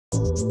The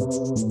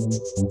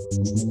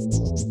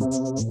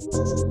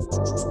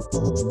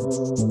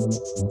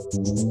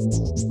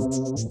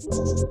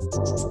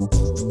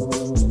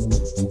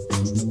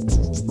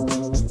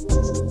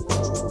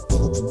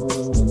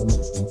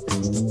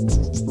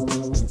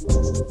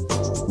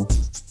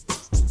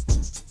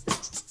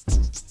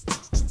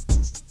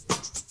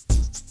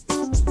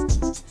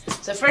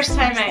first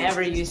time I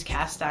ever used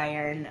cast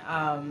iron,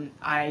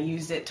 I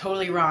used it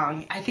totally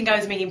wrong. I think I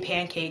was making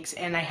pancakes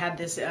and I had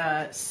this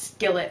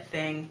skillet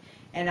thing,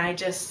 and I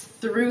just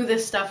threw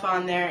this stuff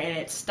on there and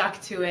it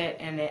stuck to it,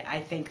 and I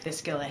think the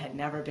skillet had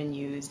never been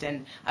used,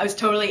 and I was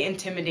totally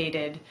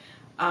intimidated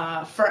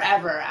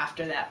forever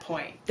after that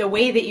point. The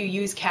way that you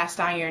use cast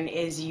iron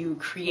is you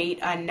create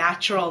a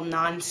natural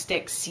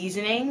non-stick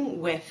seasoning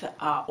with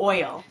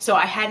oil. So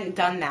I hadn't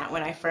done that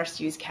when I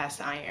first used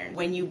cast iron.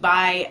 When you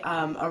buy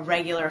a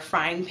regular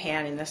frying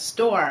pan in the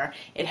store,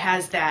 it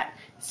has that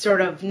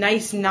sort of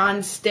nice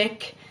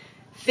non-stick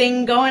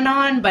thing going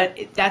on, but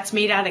that's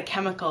made out of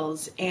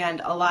chemicals, and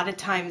a lot of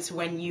times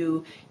when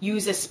you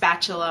use a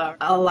spatula,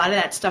 a lot of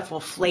that stuff will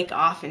flake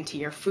off into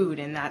your food,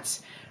 and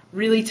that's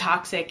really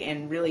toxic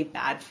and really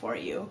bad for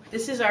you.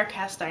 This is our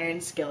cast iron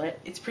skillet.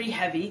 It's pretty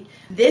heavy.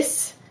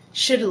 This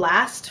should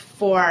last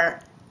for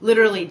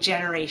literally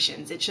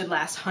generations. It should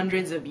last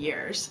hundreds of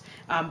years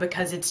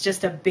because it's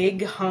just a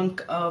big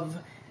hunk of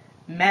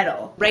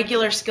metal.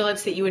 Regular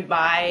skillets that you would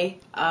buy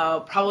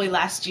probably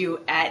last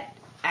you at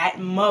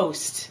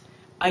most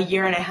a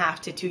year and a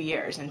half to 2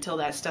 years until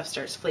that stuff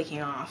starts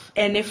flaking off.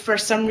 And if for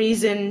some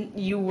reason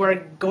you were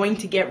going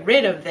to get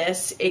rid of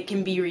this, it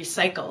can be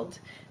recycled,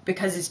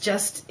 because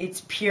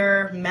it's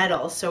pure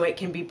metal, so it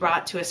can be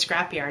brought to a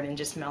scrapyard and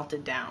just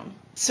melted down.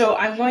 So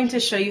I'm going to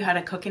show you how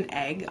to cook an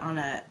egg on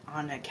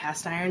a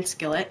cast iron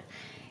skillet,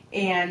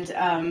 and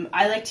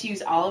I like to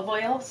use olive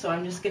oil, so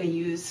I'm just going to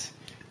use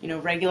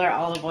regular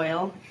olive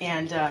oil,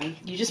 and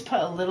you just put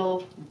a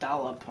little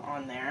dollop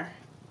on there.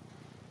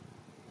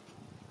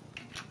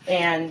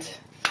 And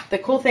the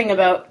cool thing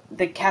about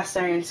the cast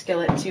iron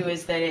skillet too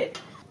is that it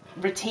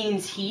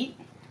retains heat,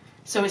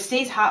 so it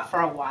stays hot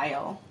for a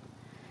while.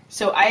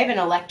 So I have an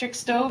electric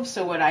stove,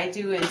 so what I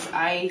do is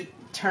I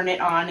turn it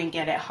on and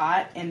get it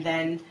hot, and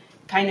then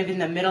kind of in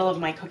the middle of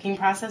my cooking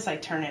process I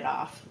turn it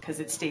off because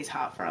it stays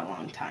hot for a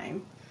long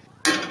time.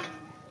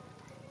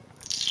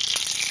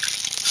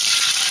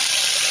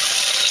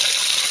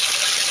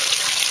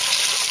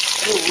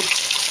 Ooh.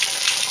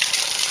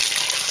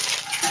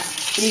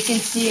 You can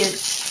see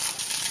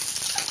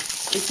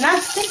it's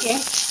not sticking. I'm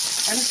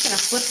just going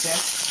to flip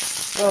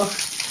this. Oh,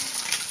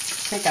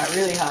 it got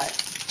really hot.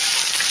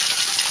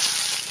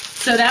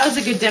 So that was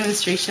a good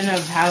demonstration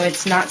of how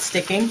it's not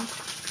sticking.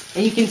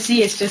 And you can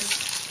see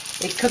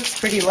it cooks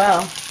pretty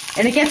well.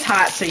 And it gets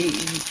hot, so you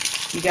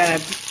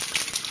gotta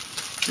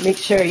make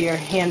sure your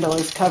handle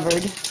is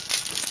covered.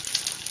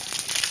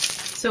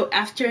 So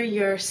after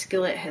your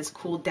skillet has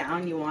cooled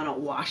down, you want to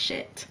wash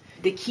it.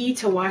 The key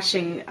to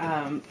washing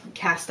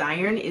cast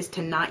iron is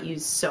to not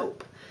use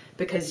soap,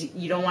 because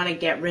you don't want to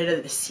get rid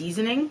of the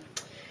seasoning.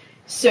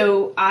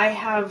 So I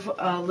have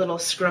a little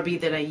scrubby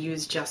that I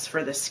use just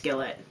for the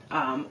skillet,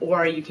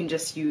 or you can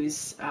just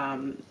use,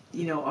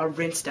 a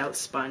rinsed out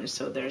sponge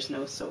so there's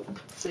no soap.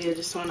 So you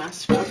just want to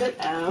scrub it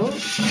out.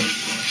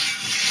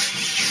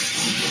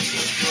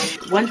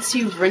 Once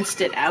you've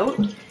rinsed it out,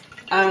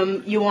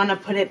 you want to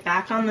put it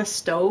back on the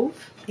stove.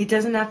 It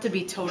doesn't have to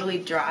be totally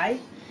dry,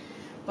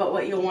 but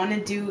what you'll want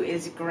to do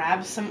is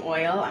grab some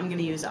oil. I'm going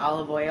to use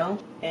olive oil,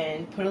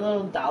 and put a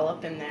little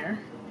dollop in there.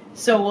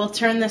 So we'll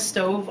turn the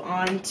stove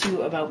on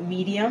to about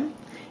medium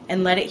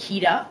and let it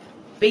heat up.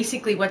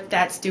 Basically what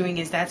that's doing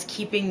is that's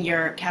keeping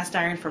your cast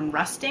iron from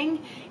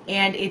rusting,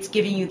 and it's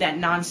giving you that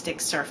non-stick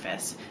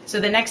surface. So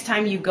the next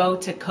time you go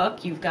to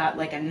cook, you've got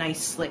like a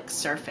nice slick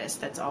surface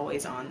that's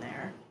always on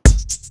there.